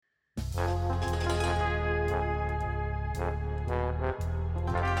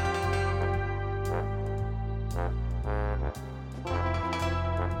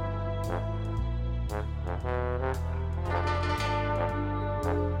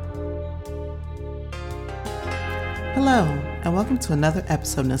Hello, and welcome to another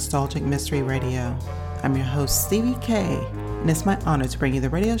episode of Nostalgic Mystery Radio. I'm your host, Stevie K, and it's my honor to bring you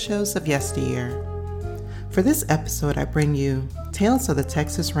the radio shows of yesteryear. For this episode, I bring you Tales of the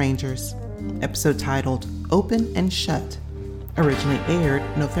Texas Rangers, episode titled Open and Shut, originally aired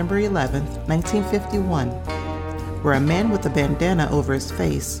November 11th, 1951, where a man with a bandana over his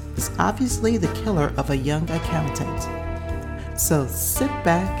face is obviously the killer of a young accountant. So sit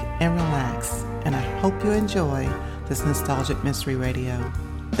back and relax, and I hope you enjoy this Nostalgic Mystery Radio.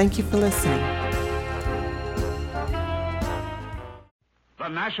 Thank you for listening. The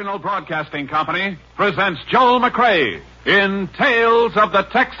National Broadcasting Company presents Joel McCrea in Tales of the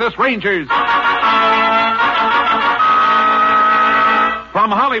Texas Rangers.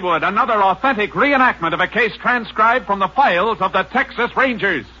 From Hollywood, another authentic reenactment of a case transcribed from the files of the Texas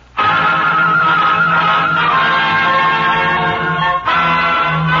Rangers.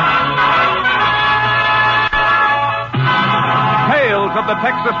 Of the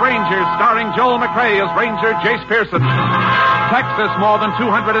Texas Rangers, starring Joel McCrea as Ranger Jace Pearson. Texas, more than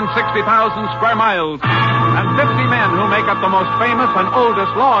 260,000 square miles, and 50 men who make up the most famous and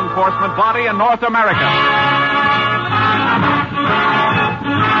oldest law enforcement body in North America.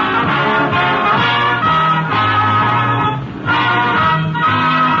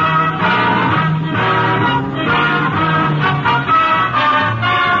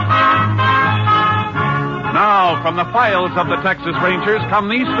 From the files of the Texas Rangers come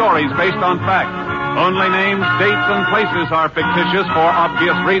these stories based on fact. Only names, dates, and places are fictitious for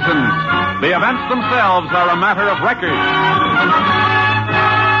obvious reasons. The events themselves are a matter of record.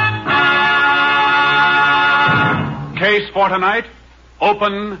 Case for tonight,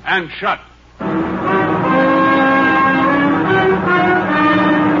 Open and Shut.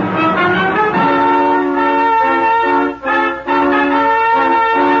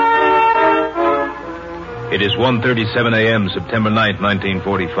 It is 1:37 a.m., September 9th,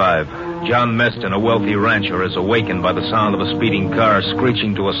 1945. John Meston, a wealthy rancher, is awakened by the sound of a speeding car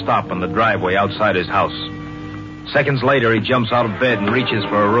screeching to a stop on the driveway outside his house. Seconds later, he jumps out of bed and reaches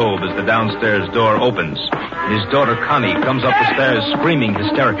for a robe as the downstairs door opens. His daughter, Connie, comes up the stairs screaming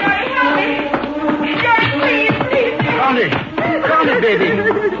hysterically. Connie, baby.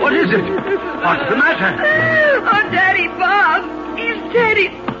 What is it? What's the matter? Oh, Daddy, Bob. He's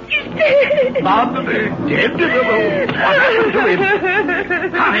dead. Bob, dead? What happened to him?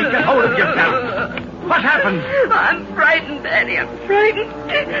 Connie, get hold of yourself. What happened? I'm frightened, Daddy. I'm frightened.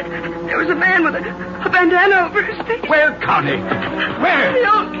 There was a man with a bandana over his face. Where, Connie? Where? The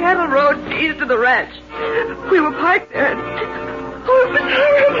old cattle road leads to the ranch. We were parked there. Oh, it was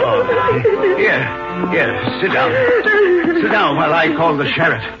horrible. Here, sit down. Sit down while I call the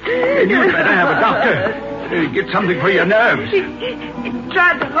sheriff. And you'd better have a doctor. Get something for your nerves. He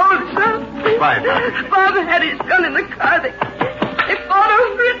tried to hold us up. Why? Bob had his gun in the car. They fought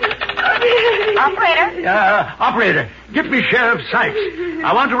over it. Operator, get me Sheriff Sykes.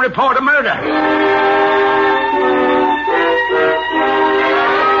 I want to report a murder.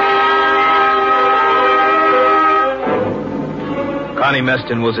 Connie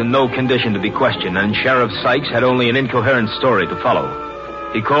Meston was in no condition to be questioned, and Sheriff Sykes had only an incoherent story to follow.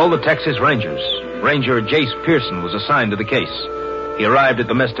 He called the Texas Rangers. Ranger Jace Pearson was assigned to the case. He arrived at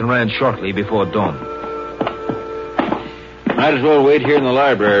the Meston Ranch shortly before dawn. Might as well wait here in the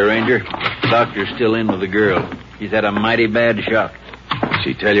library, Ranger. The doctor's still in with the girl. She's had a mighty bad shock.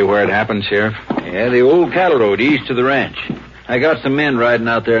 She tell you where it happened, Sheriff? Yeah, the old cattle road east of the ranch. I got some men riding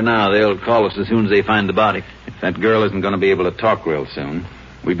out there now. They'll call us as soon as they find the body. If that girl isn't going to be able to talk real soon,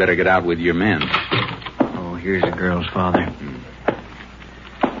 we better get out with your men. Oh, here's the girl's father.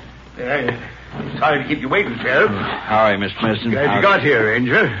 Sorry to keep you waiting, Sheriff. How are you, Mr. Meston? Glad you got here,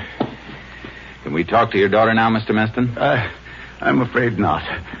 Ranger. Can we talk to your daughter now, Mr. Meston? I'm afraid not.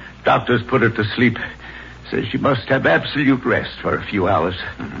 Doctors put her to sleep. Says she must have absolute rest for a few hours.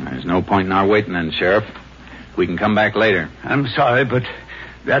 There's no point in our waiting then, Sheriff. We can come back later. I'm sorry, but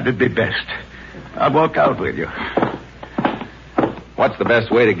that'd be best. I'll walk out with you. What's the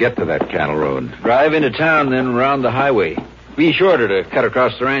best way to get to that cattle road? Drive into town, then round the highway. Be shorter to cut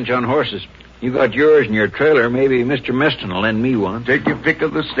across the ranch on horses. You got yours in your trailer. Maybe Mr. Meston will lend me one. Take your pick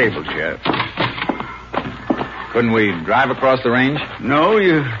of the stable, Sheriff. Couldn't we drive across the range? No,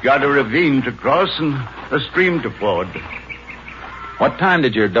 you got a ravine to cross and a stream to ford. What time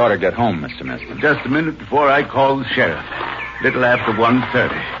did your daughter get home, Mr. Meston? Just a minute before I called the sheriff. Little after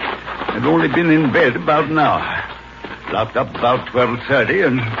 1:30. I'd only been in bed about an hour. Locked up about 12:30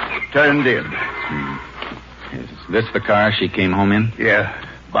 and turned in. Is this the car she came home in? Yeah,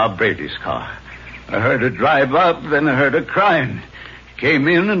 Bob Brady's car. I heard her drive up, then I heard her crying. Came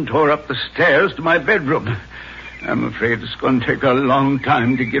in and tore up the stairs to my bedroom. I'm afraid it's going to take a long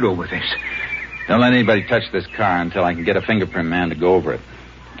time to get over this. Don't let anybody touch this car until I can get a fingerprint man to go over it.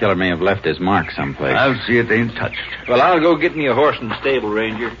 Killer may have left his mark someplace. I'll see it ain't touched. Well, I'll go get me a horse in the stable,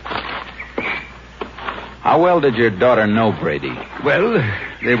 Ranger. How well did your daughter know Brady? Well,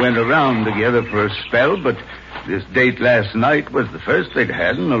 they went around together for a spell, but this date last night was the first they'd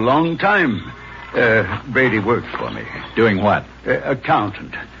had in a long time. Brady worked for me. Doing what?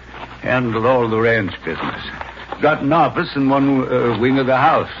 Accountant. Handled all the ranch business. Got an office in one wing of the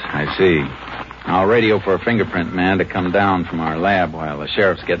house. I see. I'll radio for a fingerprint man to come down from our lab while the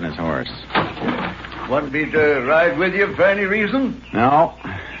sheriff's getting his horse. Want me to ride with you for any reason? No.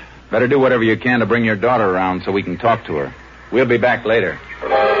 Better do whatever you can to bring your daughter around so we can talk to her. We'll be back later.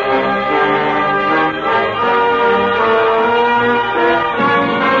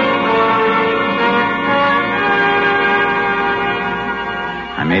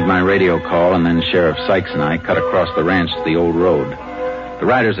 I made my radio call, and then Sheriff Sykes and I cut across the ranch to the old road. The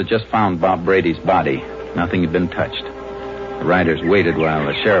riders had just found Bob Brady's body. Nothing had been touched. The riders waited while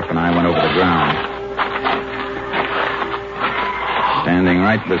the sheriff and I went over the ground. Standing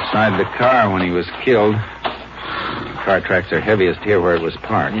right beside the car when he was killed. The car tracks are heaviest here where it was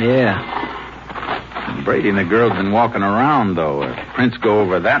parked. Yeah. Brady and the girl have been walking around, though. Prints go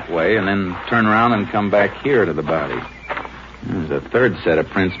over that way and then turn around and come back here to the body. There's a third set of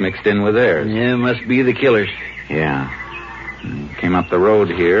prints mixed in with theirs. Yeah, must be the killers. Yeah. He came up the road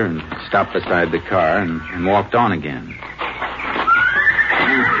here and stopped beside the car and walked on again.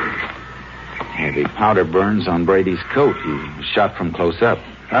 Heavy powder burns on Brady's coat. He was shot from close up.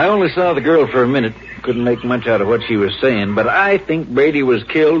 I only saw the girl for a minute. Couldn't make much out of what she was saying, but I think Brady was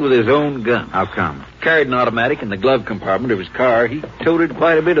killed with his own gun. How come? Carried an automatic in the glove compartment of his car. He toted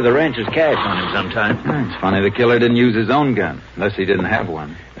quite a bit of the ranch's cash on him sometime. It's funny the killer didn't use his own gun, unless he didn't have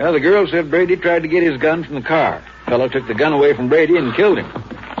one. Well, the girl said Brady tried to get his gun from the car. Fellow took the gun away from Brady and killed him.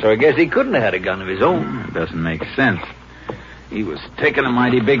 So I guess he couldn't have had a gun of his own. It doesn't make sense. He was taking a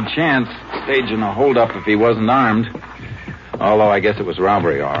mighty big chance, staging a holdup if he wasn't armed. Although I guess it was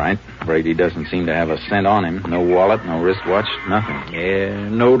robbery, all right. Brady doesn't seem to have a cent on him. No wallet, no wristwatch, nothing. Yeah,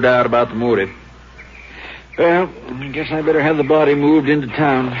 no doubt about the motive. Well, I guess I better have the body moved into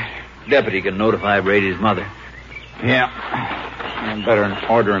town. Deputy can notify Brady's mother. Yeah. And better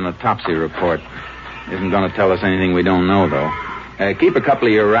order an autopsy report. Isn't going to tell us anything we don't know, though. Keep a couple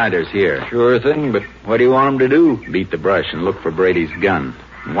of your riders here. Sure thing, but what do you want them to do? Beat the brush and look for Brady's gun.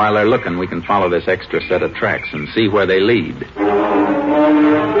 And while they're looking, we can follow this extra set of tracks and see where they lead.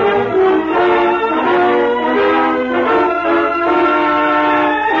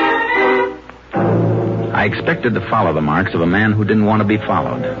 I expected to follow the marks of a man who didn't want to be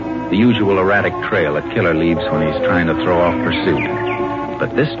followed. The usual erratic trail a killer leaves when he's trying to throw off pursuit.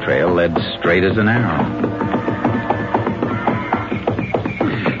 But this trail led straight as an arrow.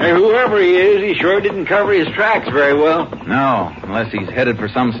 Hey, whoever he is, he sure didn't cover his tracks very well. No, unless he's headed for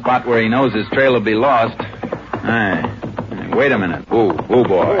some spot where he knows his trail will be lost. Hey, wait a minute. Whoa,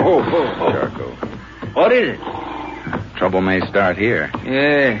 boy. Oh. Charco. What is it? Trouble may start here.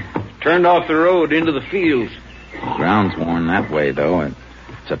 Yeah, turned off the road into the fields. The ground's worn that way, though.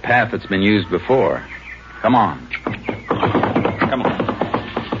 It's a path that's been used before. Come on. Come on.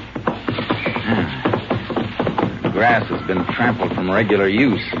 The grass has been trampled from regular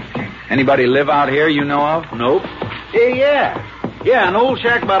use. Anybody live out here you know of? Nope. Yeah, an old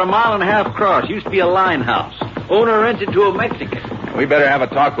shack about a mile and a half across. Used to be a line house. Owner rented to a Mexican. We better have a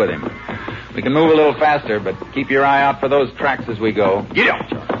talk with him. We can move a little faster, but keep your eye out for those tracks as we go. Get up.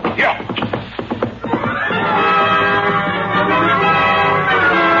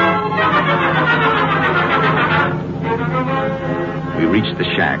 We reached the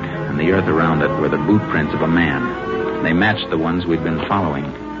shack, and the earth around it were the boot prints of a man. They matched the ones we'd been following.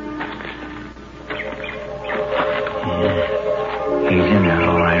 He's in there,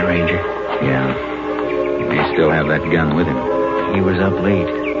 all right, Ranger. Yeah. He may still have that gun with him. He was up late.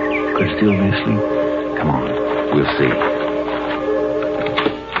 Could still be asleep. Come on. We'll see.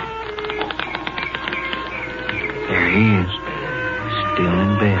 There he is. Still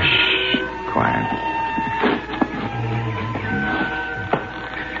in bed. Shh. Quiet.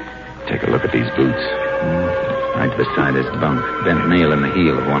 Take a look at these boots. Right beside his bunk. Bent nail in the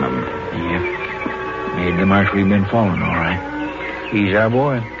heel of one of them. Yep. Made the march we've been following, all right. He's our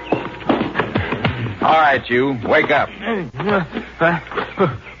boy. All right, you. Wake up.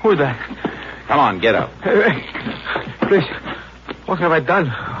 Who's that? Come on, get up. Please, what have I done?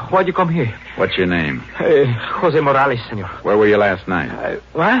 Why'd you come here? What's your name? Jose Morales, senor. Where were you last night?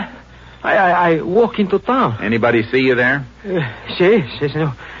 What? I walk into town. Anybody see you there? Sí,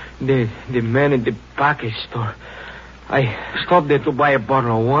 senor. The man in the package store. I stopped there to buy a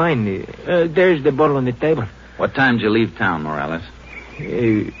bottle of wine. There's the bottle on the table. What time did you leave town, Morales?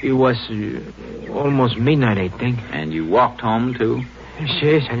 It was almost midnight, I think. And you walked home, too?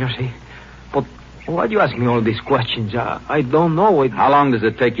 Sí, senor, sí. But why do you ask me all these questions? I don't know. How long does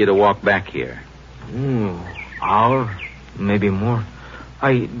it take you to walk back here? Hour, maybe more.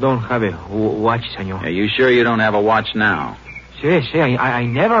 I don't have a watch, senor. Are you sure you don't have a watch now? Sí, I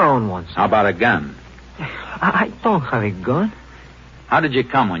never owned one, senor. How about a gun? I don't have a gun. How did you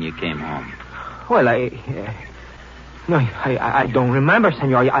come when you came home? Well, No, I don't remember,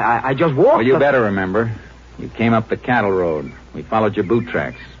 senor. I just walked. Well, you better remember. You came up the cattle road. We followed your boot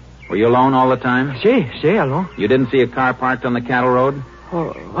tracks. Were you alone all the time? Sí, alone. You didn't see a car parked on the cattle road?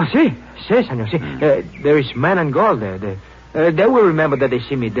 Sí, senor, sí. There is man and girl there. They will remember that they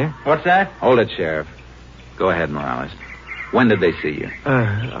see me there. What's that? Hold it, Sheriff. Go ahead, Morales. When did they see you?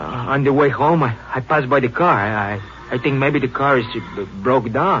 On the way home, I passed by the car. I think maybe the car is broke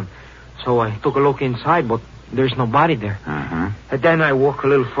down. So I took a look inside, but there's nobody there. Uh-huh. And then I walk a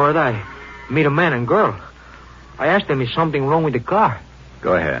little further. I meet a man and girl. I asked them, is something wrong with the car?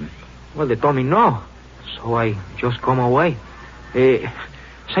 Go ahead. Well, they told me no. So I just come away.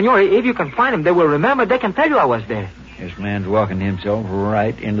 Senor, if you can find them, they will remember. They can tell you I was there. This man's walking himself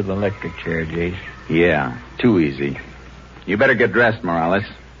right into the electric chair, Jace. Yeah, too easy. You better get dressed, Morales.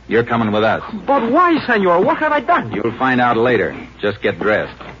 You're coming with us. But why, senor? What have I done? You'll find out later. Just get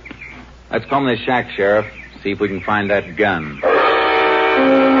dressed. Let's comb this shack, Sheriff. See if we can find that gun.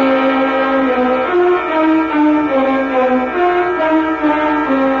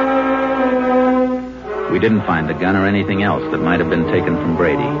 We didn't find the gun or anything else that might have been taken from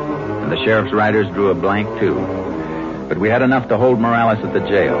Brady. And the sheriff's riders drew a blank, too. But we had enough to hold Morales at the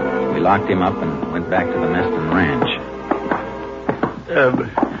jail. We locked him up and went back to the Meston Ranch.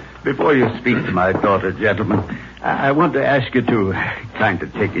 Before you speak to my daughter, gentlemen, I want to ask you to kind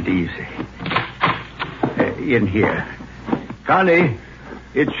of take it easy. In here. Connie,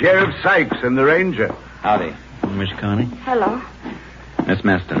 it's Sheriff Sykes and the Ranger. Howdy. Miss Connie? Hello. Miss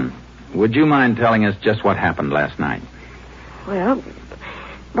Meston, would you mind telling us just what happened last night? Well,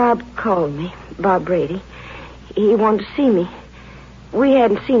 Bob called me, Bob Brady. He wanted to see me. We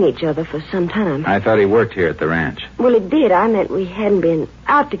hadn't seen each other for some time. I thought he worked here at the ranch. Well, it did. I meant we hadn't been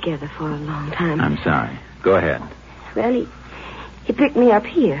out together for a long time. I'm sorry. Go ahead. Well, he picked me up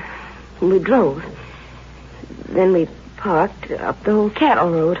here, and we drove. Then we parked up the old cattle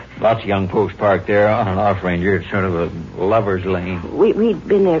road. Lots of young folks parked there on and off, Ranger. It's sort of a lover's lane. We'd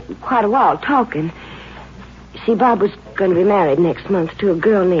been there quite a while talking. See, Bob was going to be married next month to a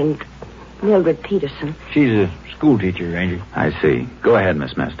girl named Mildred Peterson. She's a school teacher, Ranger. I see. Go ahead,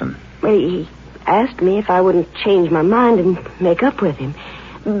 Miss Meston. Well, he asked me if I wouldn't change my mind and make up with him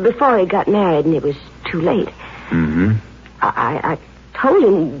before he got married, and it was too late. Mm-hmm. I told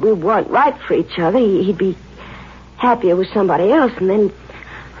him we weren't right for each other. He'd be happier with somebody else, and then,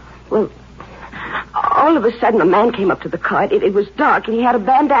 well, all of a sudden a man came up to the car. It was dark, and he had a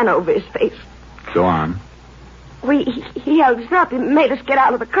bandana over his face. Go on. He held us up and made us get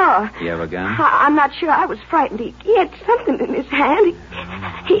out of the car. You have a gun? I'm not sure. I was frightened. He had something in his hand.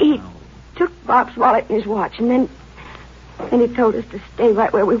 He took Bob's wallet and his watch, and then he told us to stay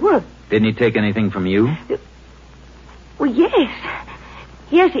right where we were. Didn't he take anything from you? Well, yes.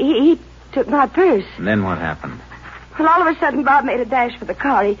 Yes, he took my purse. And then what happened? Well, all of a sudden, Bob made a dash for the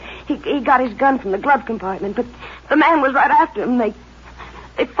car. He got his gun from the glove compartment, but the man was right after him. They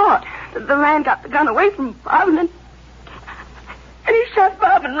fought. The man got the gun away from Bob, and he shot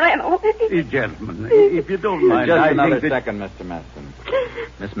Bob and ran away. Gentlemen, if you don't mind, Just another second, Mr. Meston.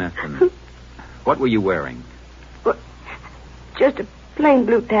 Miss Meston, what were you wearing? Well, just a plain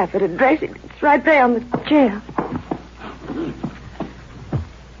blue taffeta dress. It's right there on the chair.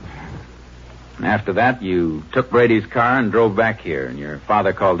 And after that, you took Brady's car and drove back here, and your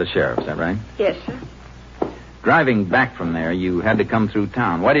father called the sheriff, is that right? Yes, sir. Driving back from there, you had to come through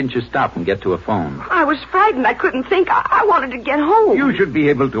town. Why didn't you stop and get to a phone? I was frightened. I couldn't think. I wanted to get home. You should be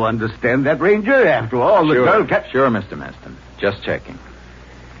able to understand that, Ranger. After all, the girl kept... Sure, Mr. Meston. Just checking.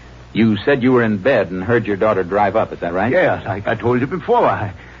 You said you were in bed and heard your daughter drive up, is that right? Yes, like I told you before.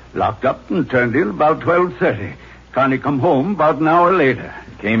 I locked up and turned in about 12:30. Connie come home about an hour later.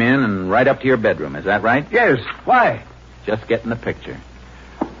 Came in and right up to your bedroom, is that right? Yes. Why? Just getting the picture.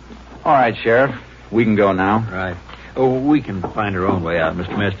 All right, Sheriff. We can go now. Right. Oh, we can find our own way out,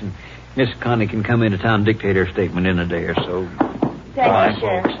 Mr. Meston. Miss Connie can come into town and dictate her statement in a day or so. Thank you,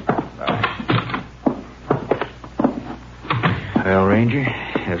 Sheriff. Well, Ranger,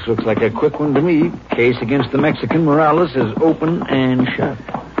 This looks like a quick one to me. Case against the Mexican Morales is open and shut.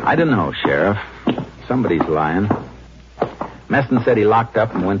 I don't know, Sheriff. Somebody's lying. Meston said he locked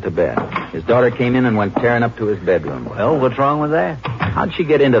up and went to bed. His daughter came in and went tearing up to his bedroom. Well, what's wrong with that? How'd she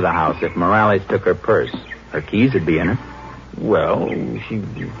get into the house if Morales took her purse? Her keys would be in her. Well, she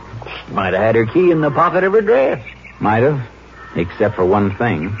might have had her key in the pocket of her dress. Might have, except for one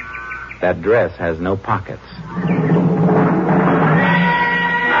thing. That dress has no pockets.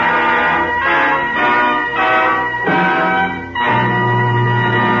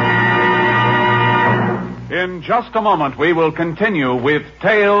 In just a moment, we will continue with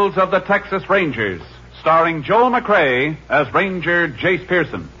Tales of the Texas Rangers, starring Joel McCrea as Ranger Jace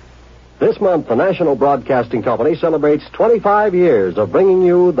Pearson. This month, the National Broadcasting Company celebrates 25 years of bringing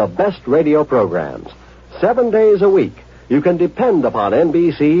you the best radio programs. 7 days a week, you can depend upon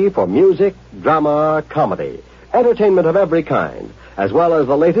NBC for music, drama, comedy, entertainment of every kind, as well as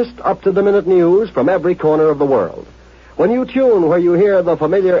the latest up-to-the-minute news from every corner of the world. When you tune where you hear the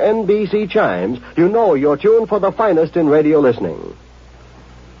familiar NBC chimes, you know you're tuned for the finest in radio listening.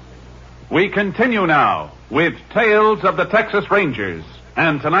 We continue now with Tales of the Texas Rangers,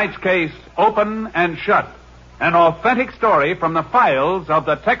 and tonight's case, Open and Shut, an authentic story from the files of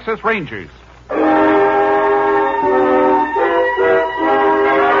the Texas Rangers.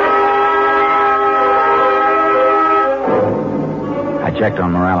 I checked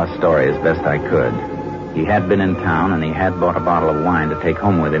on Morales' story as best I could. He had been in town, and he had bought a bottle of wine to take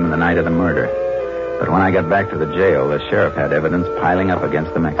home with him the night of the murder. But when I got back to the jail, the sheriff had evidence piling up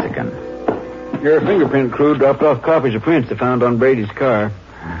against the Mexican. Your fingerprint crew dropped off copies of prints they found on Brady's car.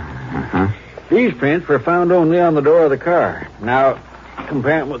 Uh-huh. These prints were found only on the door of the car. Now,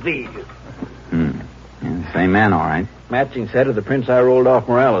 compare them with these. Yeah, same man, all right. Matching set of the prints I rolled off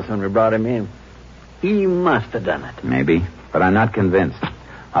Morales when we brought him in. He must have done it. Maybe, but I'm not convinced.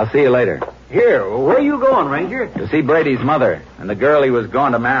 I'll see you later. Here, where are you going, Ranger? To see Brady's mother and the girl he was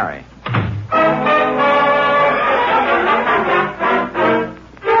going to marry.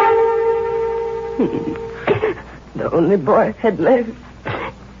 The only boy I had left.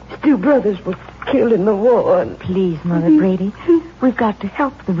 His two brothers were killed in the war. Please, Mother Brady, we've got to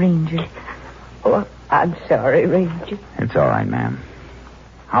help the Rangers. Oh, I'm sorry, Ranger. It's all right, ma'am.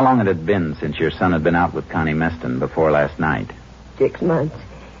 How long had it been since your son had been out with Connie Meston before last night? 6 months.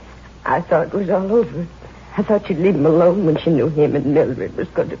 I thought it was all over. I thought she'd leave him alone when she knew him and Mildred was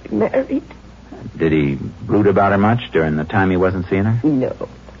going to be married. Did he brood about her much during the time he wasn't seeing her? No.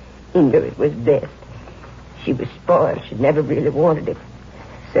 He knew it was best. She was spoiled. She never really wanted him.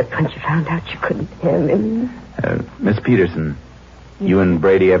 Except when she found out she couldn't have him. Miss Peterson, you and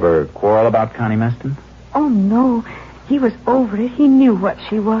Brady ever quarrel about Connie Meston? Oh, no. He was over it. He knew what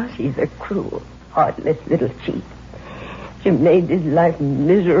she was. She's a cruel, heartless little cheat. She made his life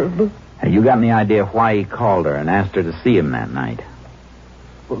miserable. Have you got any idea why he called her and asked her to see him that night?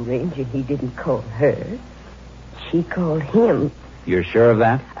 Well, Ranger, he didn't call her. She called him. You're sure of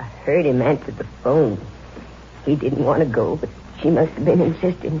that? I heard him answer the phone. He didn't want to go, but she must have been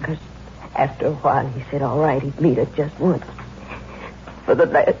insisting, because after a while he said, all right, he'd meet her just once. For the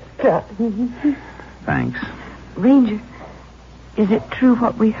last time. Thanks. Ranger, is it true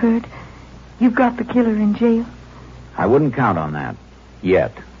what we heard? You've got the killer in jail? I wouldn't count on that.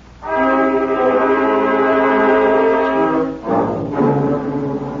 Yet.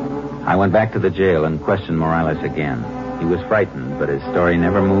 I went back to the jail and questioned Morales again. He was frightened, but his story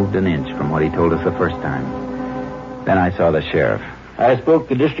never moved an inch from what he told us the first time. Then I saw the sheriff. I spoke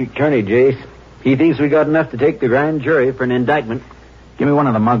to District Attorney, Jace. He thinks we got enough to take the grand jury for an indictment. Give me one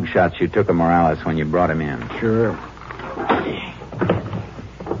of the mug shots you took of Morales when you brought him in. Sure.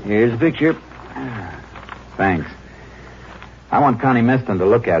 Here's the picture. Thanks. I want Connie Meston to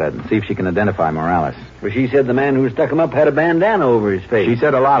look at it and see if she can identify Morales. Well, she said the man who stuck him up had a bandana over his face. She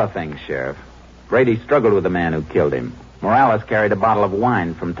said a lot of things, Sheriff. Brady struggled with the man who killed him. Morales carried a bottle of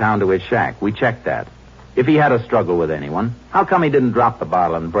wine from town to his shack. We checked that. If he had a struggle with anyone, how come he didn't drop the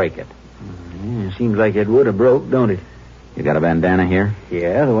bottle and break it? Yeah, seems like it would have broke, don't it? You got a bandana here?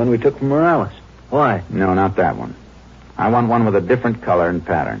 Yeah, the one we took from Morales. Why? No, not that one. I want one with a different color and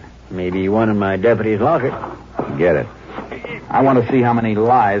pattern. Maybe one in my deputy's locker. Get it. I want to see how many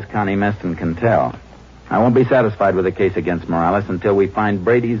lies Connie Meston can tell. I won't be satisfied with the case against Morales until we find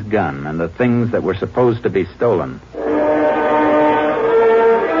Brady's gun and the things that were supposed to be stolen.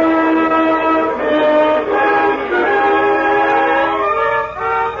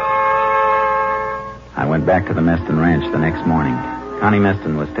 I went back to the Meston Ranch the next morning. Connie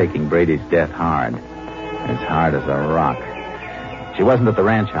Meston was taking Brady's death hard. As hard as a rock. She wasn't at the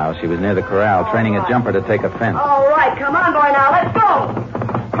ranch house. She was near the corral, training a jumper to take a fence. All right, come on, boy, now, let's go.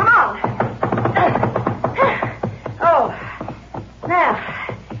 Now,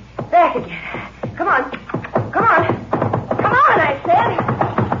 back again. Come on. Come on. Come on, I said.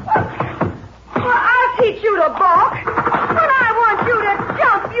 Well, I'll teach you to balk. When I want you to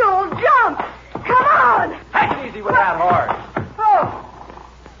jump, you'll jump. Come on. Heck, easy with that horse. Oh.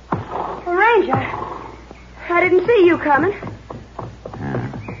 Ranger, I didn't see you coming.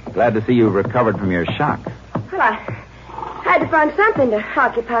 Glad to see you recovered from your shock. Well, I had to find something to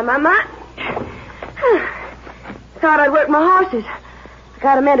occupy my mind. Thought I'd work my horses.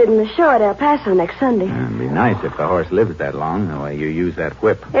 Got them entered in the show at El Paso next Sunday. It'd be nice if the horse lives that long, the way you use that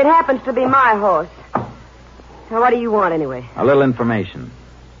whip. It happens to be my horse. Now, what do you want, anyway? A little information.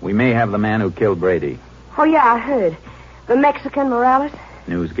 We may have the man who killed Brady. Oh, yeah, I heard. The Mexican Morales?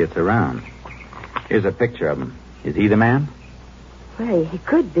 News gets around. Here's a picture of him. Is he the man? Well, he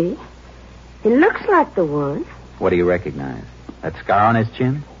could be. He looks like the one. What do you recognize? That scar on his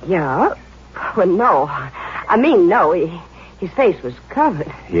chin? Yeah. Well, no. I mean, no. His face was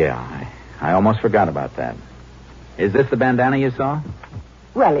covered. Yeah, I almost forgot about that. Is this the bandana you saw?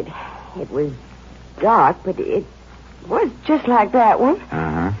 Well, it was dark, but it was just like that one.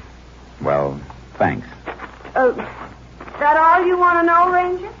 Uh-huh. Well, thanks. That all you want to know,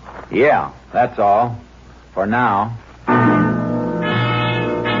 Ranger? Yeah, that's all. For now.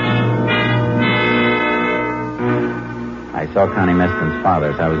 I saw Connie Meston's father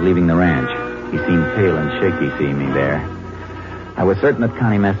as I was leaving the ranch. He seemed pale and shaky seeing me there. I was certain that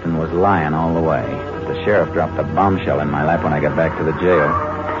Connie Meston was lying all the way. The sheriff dropped a bombshell in my lap when I got back to the jail.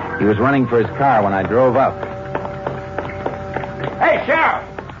 He was running for his car when I drove up. Hey, Sheriff!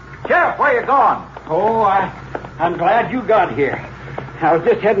 Sheriff, where you going? Oh, I'm glad you got here. I was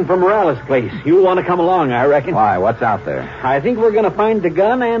just heading for Morales' place. You'll want to come along, I reckon. Why? What's out there? I think we're going to find the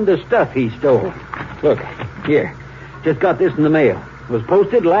gun and the stuff he stole. Look, here. Just got this in the mail. It was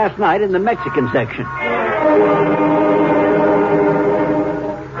posted last night in the Mexican section.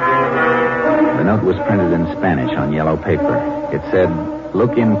 The note was printed in Spanish on yellow paper. It said,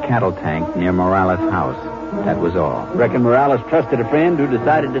 "Look in cattle tank near Morales' house." That was all. Reckon Morales trusted a friend who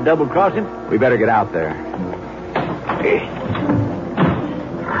decided to double-cross him? We better get out there.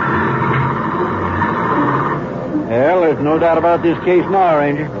 Well, there's no doubt about this case now,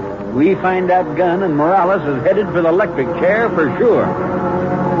 Ranger. We find that gun and Morales is headed for the electric chair for sure.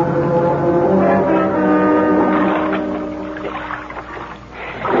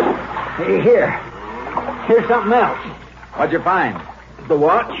 Hey, here's something else. What'd you find? The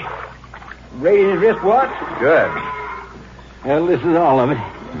watch. Brady's wristwatch. Good. Well, this is all of it.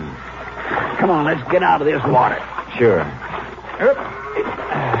 Come on, let's get out of this water. Sure.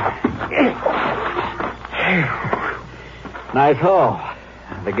 Nice haul.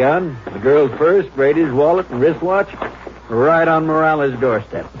 The gun, the girl's purse, Brady's wallet, and wristwatch, right on Morales'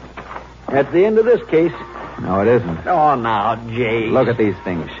 doorstep. That's the end of this case. No, it isn't. Oh, now, Jay. Look at these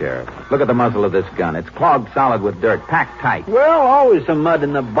things, Sheriff. Look at the muzzle of this gun. It's clogged solid with dirt, packed tight. Well, always some mud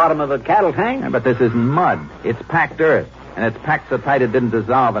in the bottom of a cattle tank. Yeah, but this isn't mud. It's packed earth. And it's packed so tight it didn't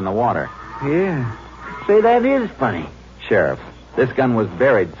dissolve in the water. Yeah. Say, that is funny. Sheriff, this gun was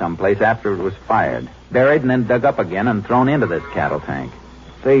buried someplace after it was fired. Buried and then dug up again and thrown into this cattle tank.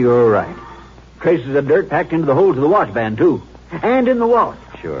 Say, you're right. Traces of dirt packed into the holes of the watch band, too. And in the wallet.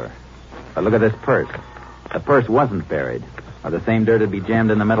 Sure. But look at this purse. The purse wasn't buried, or the same dirt would be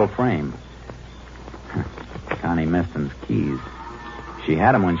jammed in the metal frame. Connie Meston's keys. She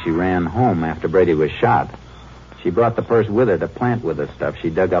had them when she ran home after Brady was shot. She brought the purse with her to plant with the stuff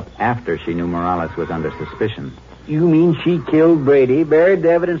she dug up after she knew Morales was under suspicion. You mean she killed Brady, buried the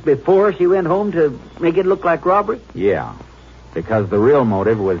evidence before she went home to make it look like robbery? Yeah, because the real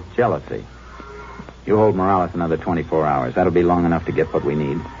motive was jealousy. You hold Morales another 24 hours. That'll be long enough to get what we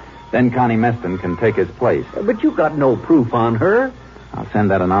need. Then Connie Meston can take his place. But you got no proof on her. I'll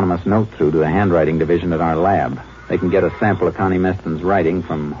send that anonymous note through to the handwriting division at our lab. They can get a sample of Connie Meston's writing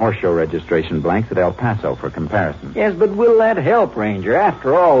from horse show registration blanks at El Paso for comparison. Yes, but will that help, Ranger?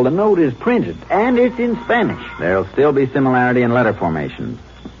 After all, the note is printed, and it's in Spanish. There'll still be similarity in letter formations.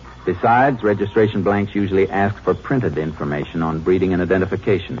 Besides, registration blanks usually ask for printed information on breeding and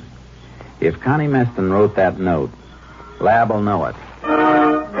identification. If Connie Meston wrote that note, lab will know it.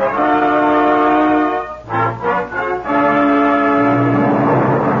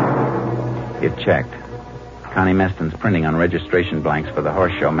 It checked. Connie Meston's printing on registration blanks for the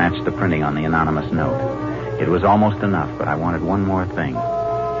horse show matched the printing on the anonymous note. It was almost enough, but I wanted one more thing.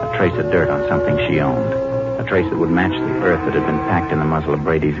 A trace of dirt on something she owned. A trace that would match the earth that had been packed in the muzzle of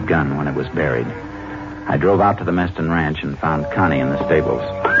Brady's gun when it was buried. I drove out to the Meston ranch and found Connie in the stables.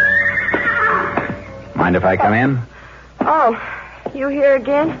 Mind if I come in? Oh, you here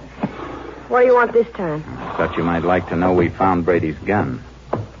again? What do you want this time? thought you might like to know we found Brady's gun.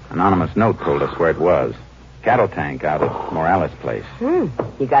 Anonymous note told us where it was. Cattle tank out at Morales' place. You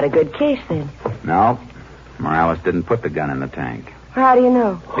got a good case then. No, Morales didn't put the gun in the tank. How do you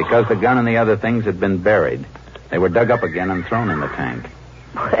know? Because the gun and the other things had been buried. They were dug up again and thrown in the tank.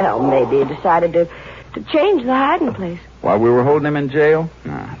 Well, maybe he decided to change the hiding place. While we were holding him in jail?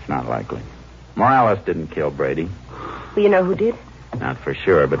 No, it's not likely. Morales didn't kill Brady. Well, you know who did? Not for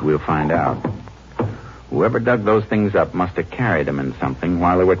sure, but we'll find out. Whoever dug those things up must have carried them in something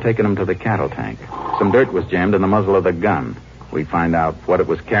while they were taking them to the cattle tank. Some dirt was jammed in the muzzle of the gun. We find out what it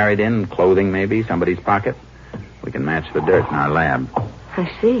was carried in, clothing maybe, somebody's pocket. We can match the dirt in our lab.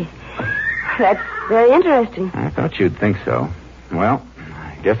 I see. That's very interesting. I thought you'd think so. Well,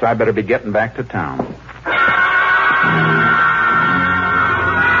 I guess I better be getting back to town.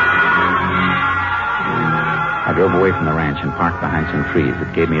 I drove away from the ranch and parked behind some trees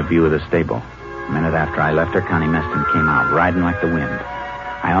that gave me a view of the stable. A minute after I left her, Connie Meston came out, riding like the wind.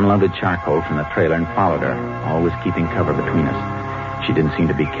 I unloaded charcoal from the trailer and followed her, always keeping cover between us. She didn't seem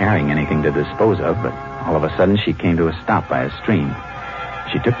to be carrying anything to dispose of, but all of a sudden she came to a stop by a stream.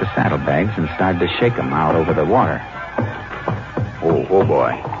 She took the saddlebags and started to shake them out over the water. Oh,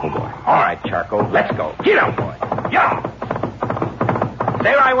 boy. All right, Charcoal, let's go. Get out, boy. Yeah.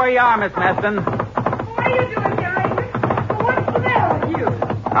 Stay right where you are, Miss Meston. What are you doing here, Ranger? What's the matter with you?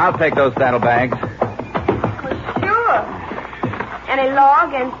 I'll take those saddlebags. Well, sure. Any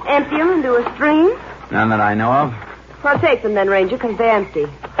log and empty them into a stream? None that I know of. Well, take them then, Ranger, because they're empty.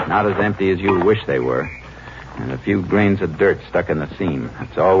 Not as empty as you wish they were. And a few grains of dirt stuck in the seam.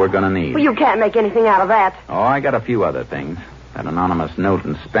 That's all we're going to need. Well, you can't make anything out of that. Oh, I got a few other things. That anonymous note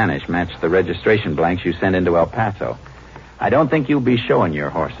in Spanish matched the registration blanks you sent into El Paso. I don't think you'll be showing your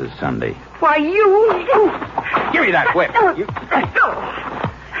horses Sunday. Why, you... Give me that whip. You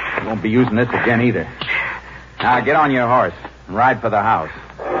won't be using this again either. Now, get on your horse and ride for the house.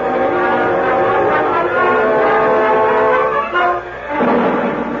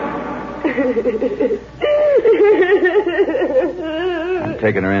 I'm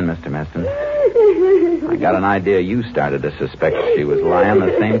taking her in, Mr. Meston. I got an idea you started to suspect she was lying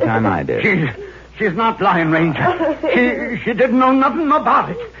the same time I did. She's not lying, Ranger. She didn't know nothing about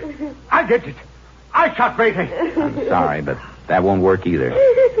it. I did it. I shot Brady. I'm sorry, but that won't work either.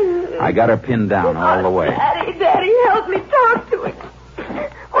 I got her pinned down all the way. Daddy, help me talk to him.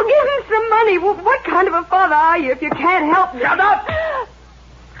 Well, give him some money. Well, what kind of a father are you if you can't help me? Shut up!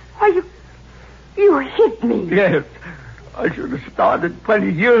 Why, you hit me. Yes. I should have started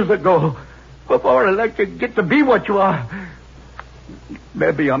 20 years ago before I let you get to be what you are.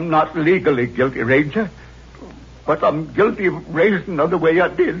 Maybe I'm not legally guilty, Ranger, but I'm guilty of raising her the way I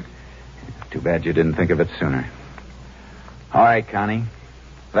did. Too bad you didn't think of it sooner. All right, Connie.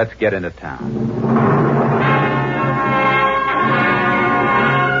 Let's get into town.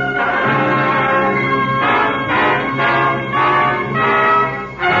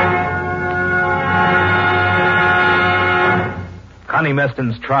 Connie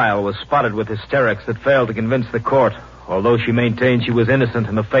Meston's trial was spotted with hysterics that failed to convince the court, although she maintained she was innocent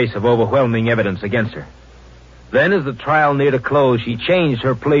in the face of overwhelming evidence against her. Then, as the trial neared a close, she changed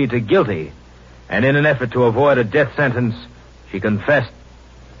her plea to guilty, and in an effort to avoid a death sentence, she confessed.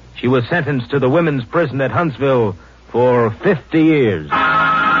 She was sentenced to the women's prison at Huntsville for 50 years. Next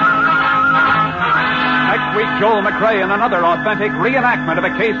week, Joel McCrea in another authentic reenactment of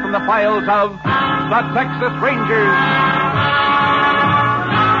a case from the files of the Texas Rangers.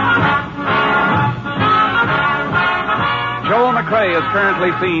 Joel McCrea is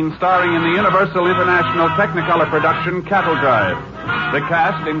currently seen starring in the Universal International Technicolor production Cattle Drive. The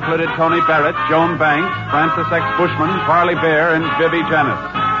cast included Tony Barrett, Joan Banks, Francis X. Bushman, Parley Bear, and Vivi Janis.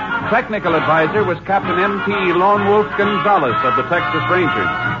 Technical advisor was Captain M.T. Lone Wolf Gonzalez of the Texas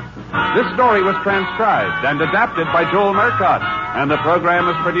Rangers. This story was transcribed and adapted by Joel Murcott, and the program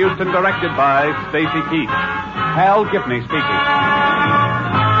was produced and directed by Stacy Keach. Hal Gibney speaking.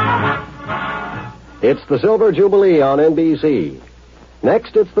 It's the Silver Jubilee on NBC.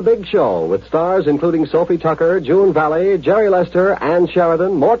 Next, it's The Big Show, with stars including Sophie Tucker, June Valley, Jerry Lester, Ann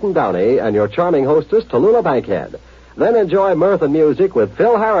Sheridan, Morton Downey, and your charming hostess, Tallulah Bankhead. Then enjoy mirth and music with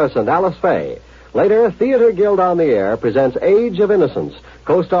Phil Harris and Alice Faye. Later, Theater Guild on the Air presents Age of Innocence,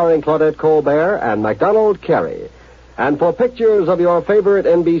 co-starring Claudette Colbert and MacDonald Carey. And for pictures of your favorite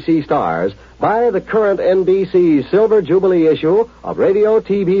NBC stars, buy the current NBC Silver Jubilee issue of Radio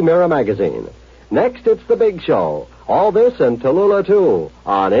TV Mirror magazine. Next, it's The Big Show. All this and Tallulah, too,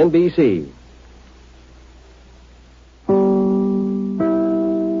 on NBC.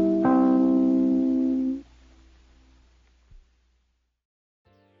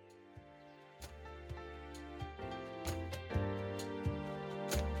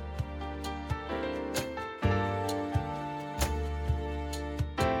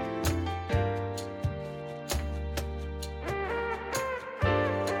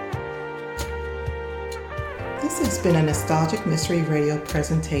 has been a Nostalgic Mystery Radio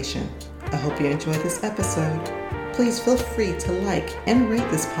presentation. I hope you enjoyed this episode. Please feel free to like and rate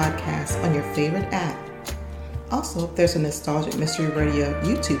this podcast on your favorite app. Also, there's a Nostalgic Mystery Radio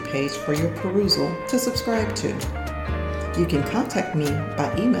YouTube page for your perusal to subscribe to. You can contact me by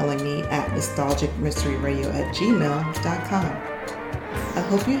emailing me at nostalgicmysteryradio@gmail.com. I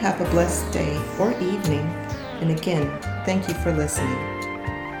hope you have a blessed day or evening. And again, thank you for listening.